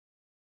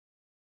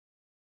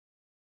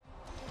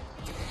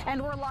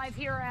And we're live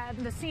here at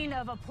the scene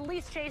of a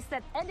police chase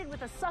that ended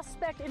with a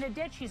suspect in a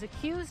ditch. He's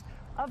accused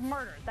of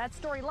murder. That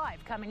story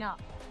live coming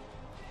up.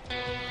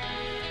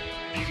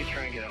 If you could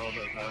try and get a hold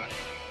of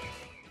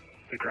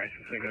the crisis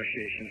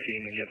negotiation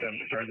team and get them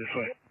started this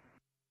way.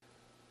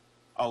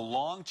 A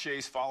long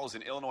chase follows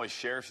an Illinois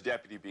sheriff's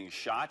deputy being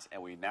shot,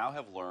 and we now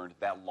have learned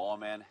that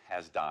lawman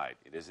has died.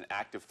 It is an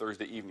active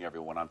Thursday evening,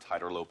 everyone. I'm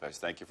Tyler Lopez.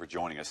 Thank you for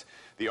joining us.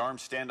 The armed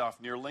standoff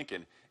near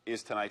Lincoln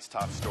is tonight's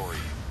top story.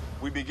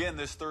 We begin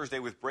this Thursday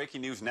with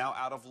breaking news now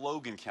out of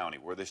Logan County,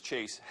 where this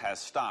chase has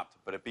stopped.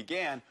 But it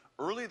began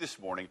early this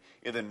morning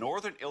in the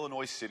northern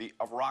Illinois city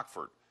of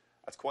Rockford.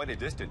 That's quite a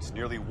distance,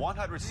 nearly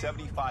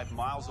 175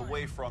 miles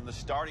away from the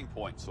starting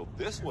point. So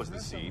this was the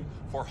scene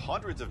for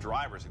hundreds of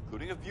drivers,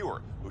 including a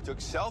viewer who took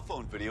cell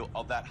phone video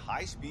of that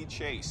high-speed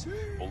chase,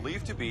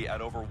 believed to be at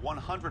over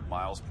 100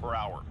 miles per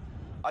hour.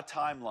 A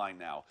timeline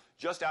now.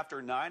 Just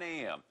after 9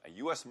 a.m., a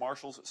U.S.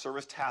 Marshals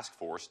Service task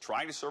force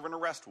trying to serve an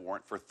arrest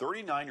warrant for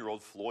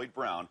 39-year-old Floyd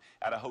Brown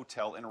at a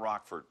hotel in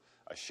Rockford.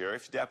 A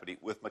sheriff's deputy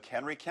with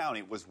McHenry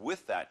County was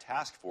with that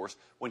task force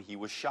when he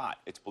was shot.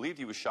 It's believed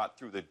he was shot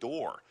through the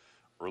door.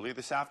 Early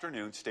this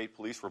afternoon, state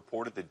police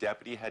reported the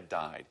deputy had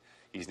died.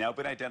 He's now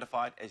been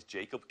identified as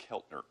Jacob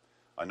Keltner.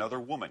 Another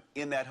woman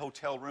in that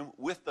hotel room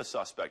with the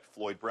suspect,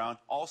 Floyd Brown,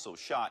 also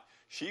shot.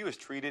 She was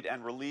treated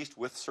and released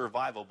with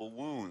survivable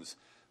wounds.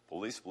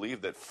 Police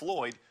believe that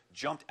Floyd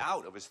jumped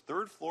out of his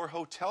third-floor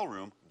hotel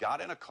room, got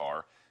in a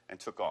car, and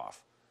took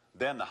off.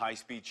 Then the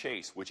high-speed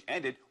chase, which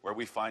ended where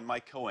we find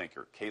my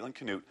co-anchor, Caitlin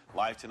Canute,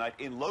 live tonight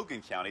in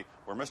Logan County,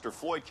 where Mr.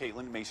 Floyd,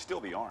 Caitlin, may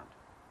still be armed.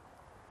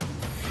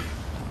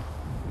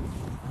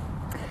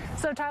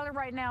 So, Tyler,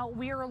 right now,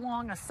 we are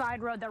along a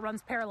side road that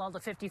runs parallel to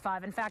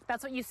 55. In fact,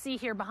 that's what you see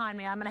here behind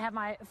me. I'm going to have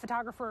my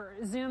photographer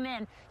zoom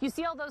in. You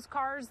see all those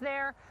cars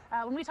there?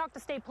 When we talked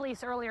to state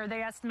police earlier,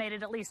 they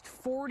estimated at least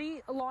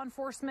 40 law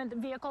enforcement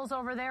vehicles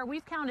over there.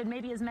 We've counted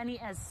maybe as many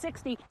as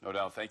 60. No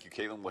doubt. Thank you,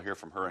 Caitlin. We'll hear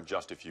from her in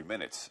just a few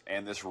minutes.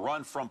 And this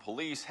run from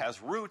police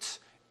has roots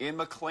in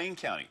McLean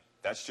County.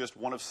 That's just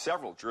one of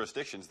several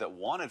jurisdictions that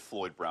wanted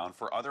Floyd Brown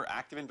for other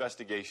active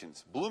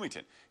investigations.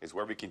 Bloomington is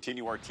where we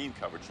continue our team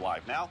coverage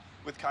live now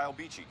with Kyle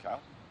Beachy. Kyle?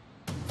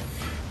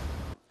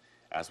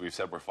 As we've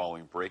said, we're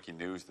following breaking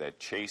news that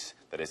chase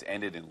that has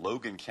ended in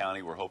Logan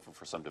County. We're hoping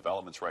for some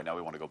developments right now.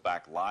 We want to go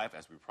back live,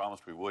 as we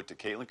promised we would, to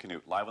Caitlin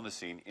Canute, live on the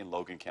scene in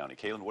Logan County.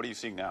 Caitlin, what are you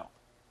seeing now?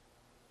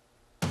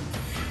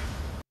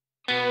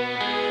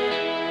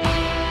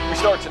 We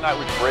start tonight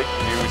with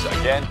breaking news.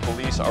 Again,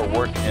 police are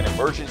working an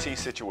emergency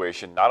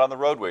situation, not on the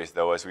roadways,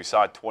 though, as we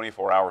saw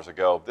 24 hours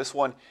ago. This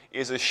one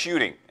is a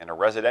shooting in a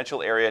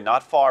residential area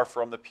not far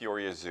from the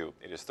Peoria Zoo.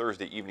 It is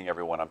Thursday evening,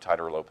 everyone. I'm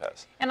Tyler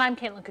Lopez. And I'm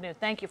Caitlin Canute.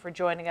 Thank you for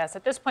joining us.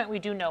 At this point, we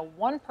do know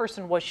one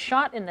person was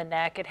shot in the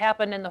neck. It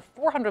happened in the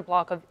 400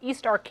 block of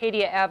East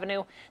Arcadia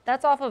Avenue.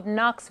 That's off of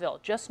Knoxville,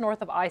 just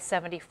north of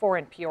I-74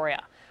 in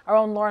Peoria. Our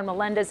own Lauren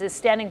Melendez is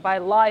standing by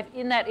live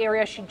in that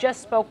area. She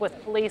just spoke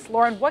with police.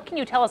 Lauren, what can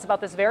you tell us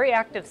about this very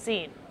active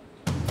scene?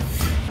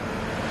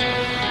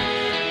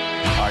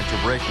 All right,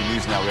 to breaking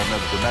news now, we have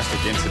another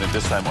domestic incident,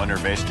 this time under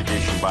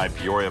investigation by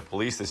Peoria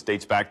police. This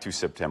dates back to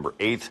September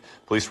 8th.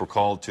 Police were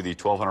called to the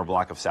 1200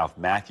 block of South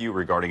Matthew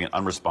regarding an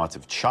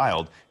unresponsive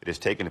child. It has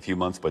taken a few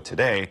months, but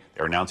today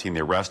they're announcing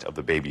the arrest of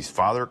the baby's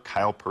father,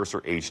 Kyle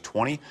Purser, age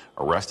 20,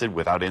 arrested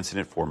without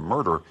incident for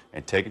murder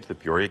and taken to the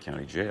Peoria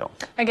County Jail.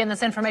 Again,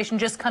 this information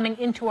just coming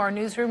into our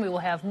newsroom. We will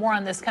have more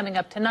on this coming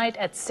up tonight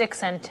at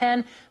 6 and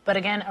 10. But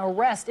again,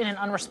 arrest in an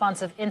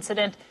unresponsive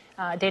incident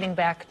dating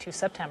back to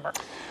September.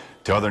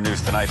 To other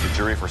news tonight, the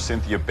jury for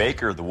Cynthia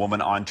Baker, the woman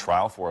on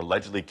trial for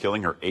allegedly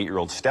killing her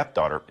 8-year-old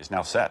stepdaughter, is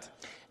now set.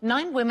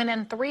 9 women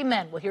and 3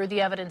 men will hear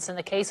the evidence in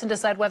the case and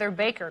decide whether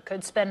Baker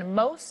could spend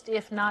most,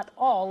 if not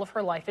all, of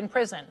her life in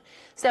prison.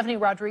 Stephanie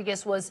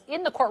Rodriguez was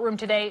in the courtroom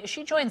today.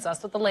 She joins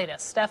us with the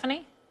latest.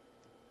 Stephanie?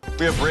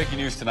 We have breaking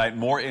news tonight,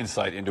 more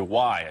insight into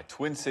why a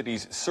Twin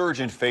Cities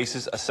surgeon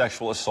faces a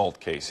sexual assault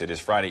case. It is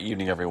Friday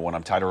evening, everyone.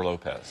 I'm Tyler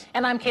Lopez.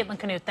 And I'm Caitlin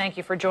Canute. Thank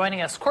you for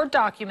joining us. Court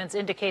documents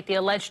indicate the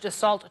alleged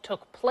assault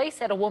took place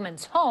at a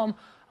woman's home,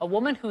 a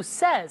woman who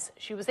says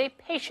she was a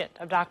patient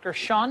of Dr.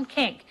 Sean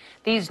Kink.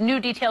 These new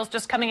details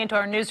just coming into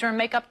our newsroom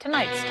make up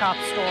tonight's top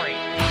story.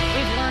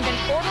 We've learned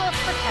an order of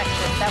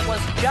protection that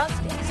was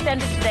just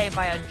extended today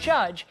by a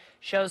judge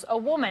shows a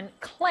woman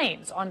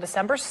claims on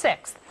December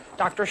 6th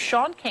Dr.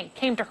 Sean Kink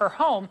came to her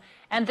home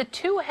and the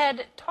two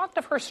had talked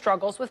of her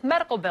struggles with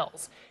medical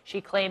bills.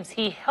 She claims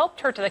he helped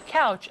her to the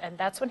couch, and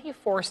that's when he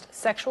forced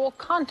sexual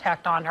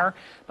contact on her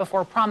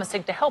before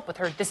promising to help with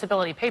her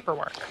disability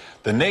paperwork.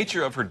 The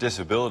nature of her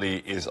disability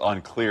is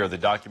unclear. The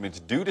documents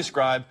do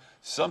describe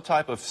some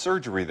type of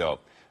surgery, though.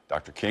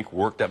 Dr. Kink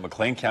worked at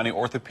McLean County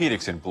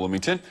Orthopedics in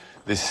Bloomington.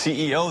 The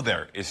CEO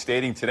there is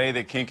stating today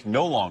that Kink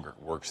no longer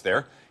works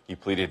there. He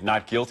pleaded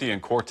not guilty in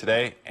court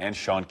today, and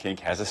Sean Kink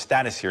has a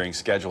status hearing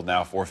scheduled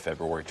now for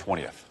February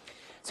 20th.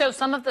 So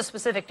some of the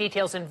specific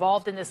details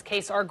involved in this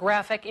case are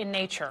graphic in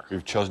nature.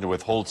 We've chosen to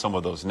withhold some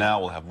of those now.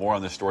 We'll have more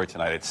on this story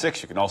tonight at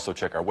 6. You can also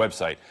check our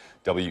website,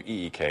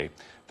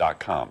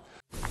 week.com.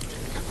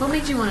 What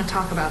made you want to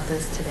talk about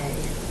this today?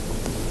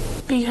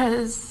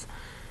 because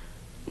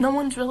no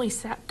one's really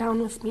sat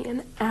down with me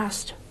and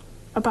asked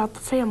about the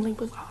family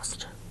we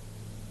lost.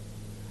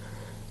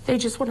 They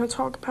just want to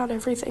talk about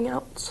everything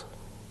else.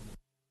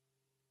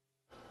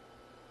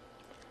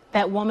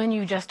 That woman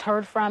you just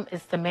heard from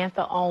is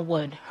Samantha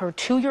Allwood. Her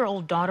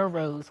 2-year-old daughter,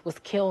 Rose, was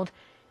killed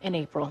in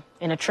April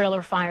in a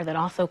trailer fire that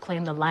also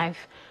claimed the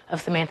life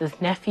of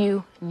Samantha's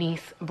nephew,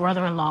 niece,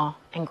 brother-in-law,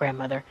 and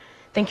grandmother.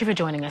 Thank you for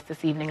joining us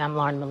this evening. I'm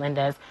Lauren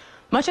Melendez.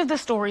 Much of the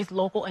story's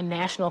local and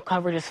national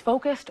coverage is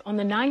focused on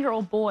the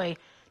 9-year-old boy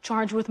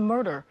charged with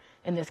murder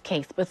in this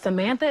case. But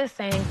Samantha is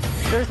saying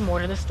there's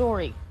more to the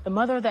story. The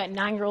mother of that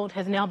 9-year-old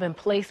has now been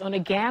placed on a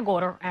gag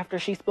order after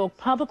she spoke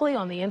publicly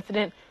on the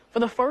incident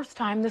for the first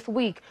time this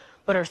week.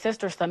 But her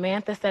sister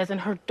Samantha says in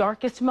her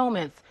darkest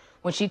moments,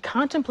 when she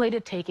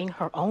contemplated taking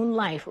her own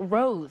life,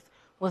 Rose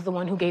was the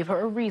one who gave her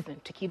a reason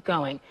to keep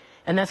going.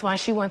 And that's why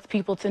she wants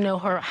people to know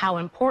how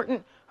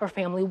important her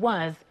family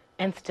was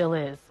and still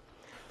is.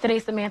 Today,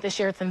 Samantha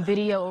shared some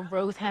video of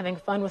Rose having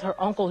fun with her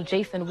uncle,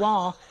 Jason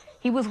Wall.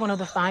 He was one of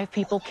the 5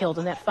 people killed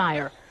in that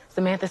fire.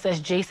 Samantha says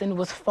Jason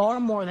was far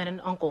more than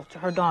an uncle to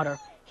her daughter.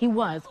 He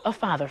was a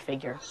father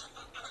figure.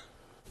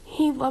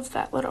 He loved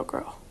that little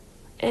girl,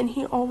 and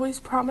he always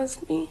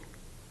promised me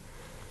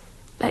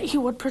that he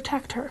would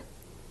protect her.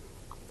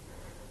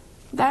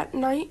 That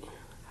night,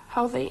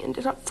 how they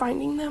ended up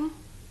finding them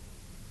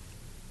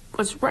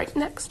was right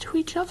next to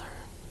each other.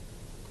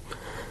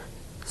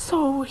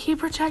 So he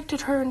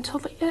protected her until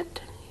the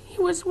end.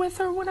 He was with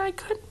her when I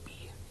couldn't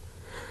be,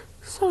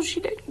 so she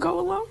didn't go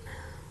alone.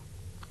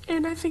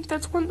 And I think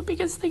that's one of the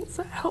biggest things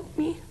that helped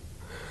me.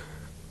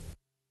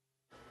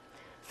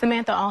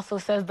 Samantha also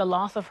says the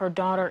loss of her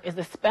daughter is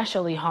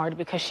especially hard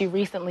because she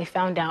recently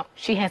found out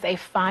she has a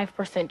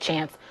 5%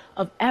 chance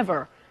of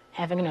ever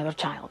having another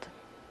child.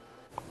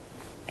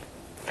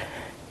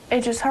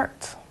 It just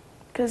hurts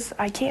because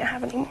I can't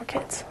have any more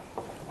kids.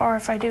 Or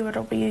if I do,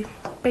 it'll be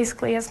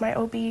basically, as my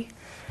OB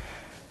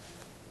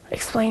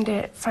explained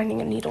it,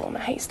 finding a needle in a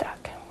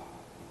haystack.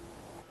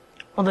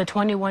 Well, the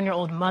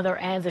 21-year-old mother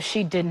adds if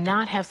she did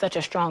not have such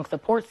a strong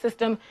support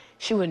system,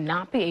 she would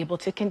not be able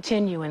to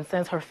continue and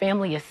says her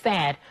family is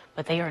sad,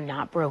 but they are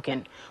not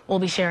broken. We'll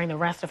be sharing the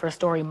rest of her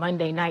story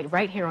Monday night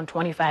right here on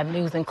 25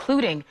 News,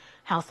 including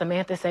how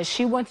Samantha says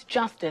she wants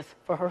justice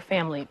for her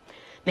family.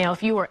 Now,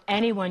 if you or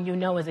anyone you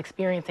know is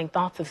experiencing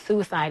thoughts of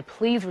suicide,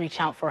 please reach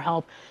out for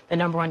help. The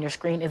number on your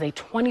screen is a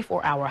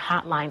 24-hour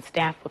hotline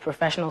staffed with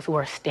professionals who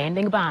are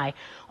standing by.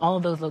 All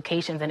of those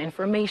locations and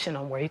information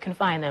on where you can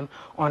find them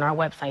are on our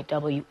website,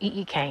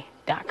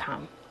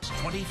 week.com.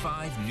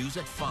 25 News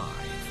at 5.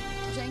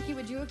 Janky,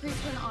 would you agree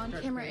to an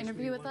on-camera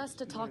interview with us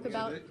to talk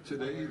about...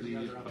 Today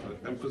the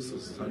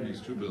emphasis is on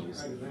these 2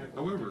 bills.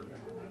 However,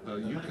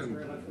 you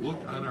can look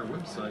on our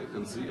website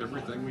and see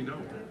everything we know.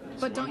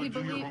 But so don't you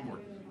believe...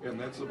 And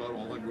that's about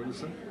all I'm going to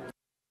say.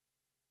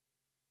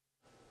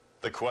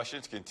 The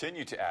questions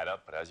continue to add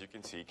up, but as you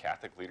can see,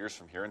 Catholic leaders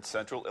from here in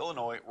central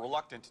Illinois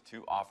reluctant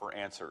to offer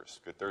answers.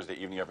 Good Thursday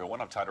evening,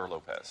 everyone. I'm Tyler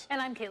Lopez.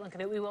 And I'm Caitlin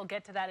Canute. We will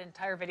get to that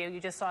entire video you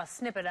just saw a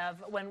snippet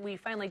of when we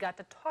finally got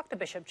to talk to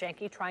Bishop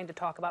Janky, trying to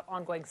talk about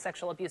ongoing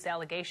sexual abuse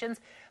allegations.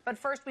 But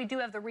first, we do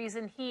have the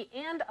reason he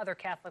and other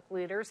Catholic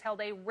leaders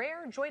held a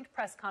rare joint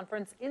press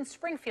conference in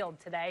Springfield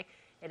today.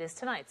 It is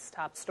tonight's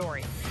top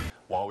story.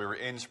 While we were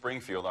in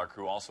Springfield, our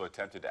crew also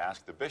attempted to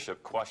ask the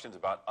bishop questions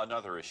about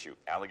another issue,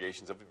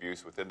 allegations of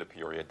abuse within the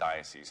Peoria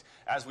Diocese.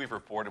 As we've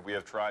reported, we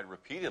have tried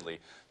repeatedly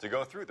to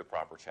go through the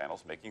proper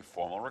channels, making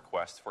formal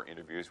requests for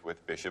interviews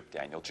with Bishop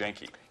Daniel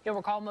Janky. You'll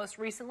recall most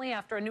recently,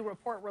 after a new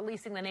report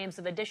releasing the names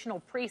of additional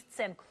priests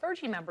and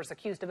clergy members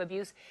accused of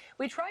abuse,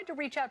 we tried to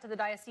reach out to the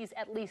diocese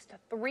at least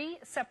 3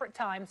 separate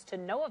times to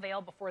no avail.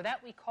 Before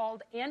that, we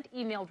called and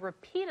emailed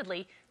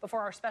repeatedly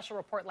before our special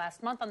report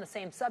last month on the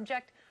same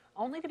subject,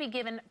 only to be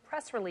given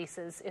press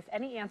releases, if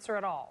any answer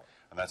at all.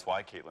 And that's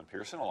why Caitlin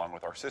Pearson, along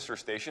with our sister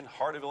station,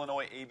 Heart of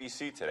Illinois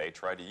ABC today,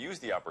 tried to use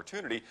the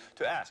opportunity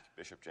to ask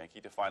Bishop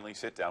Janky to finally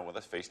sit down with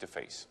us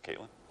face-to-face.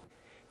 Caitlin?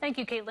 Thank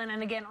you, Caitlin.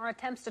 And again, our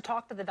attempts to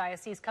talk to the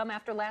diocese come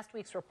after last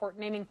week's report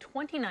naming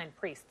 29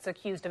 priests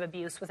accused of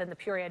abuse within the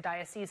Peoria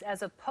Diocese,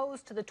 as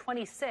opposed to the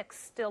 26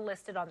 still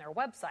listed on their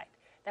website.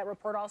 That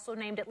report also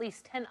named at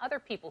least 10 other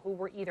people who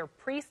were either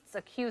priests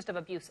accused of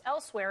abuse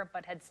elsewhere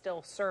but had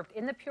still served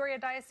in the Peoria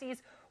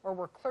Diocese, or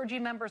were clergy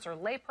members or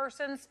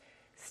laypersons.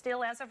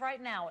 Still, as of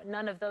right now,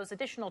 none of those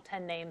additional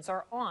 10 names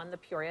are on the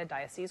Peoria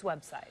Diocese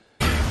website.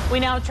 We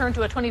now turn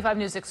to a 25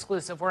 News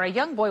exclusive where a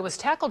young boy was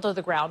tackled to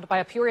the ground by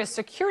a Peoria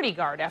security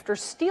guard after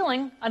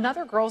stealing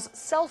another girl's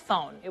cell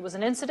phone. It was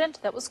an incident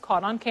that was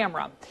caught on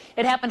camera.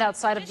 It happened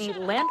outside of the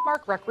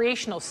Landmark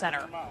Recreational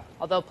Center.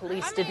 Although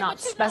police did not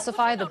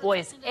specify the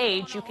boy's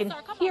age, you can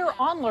hear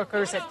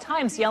onlookers at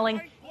times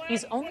yelling,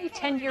 "He's only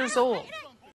 10 years old."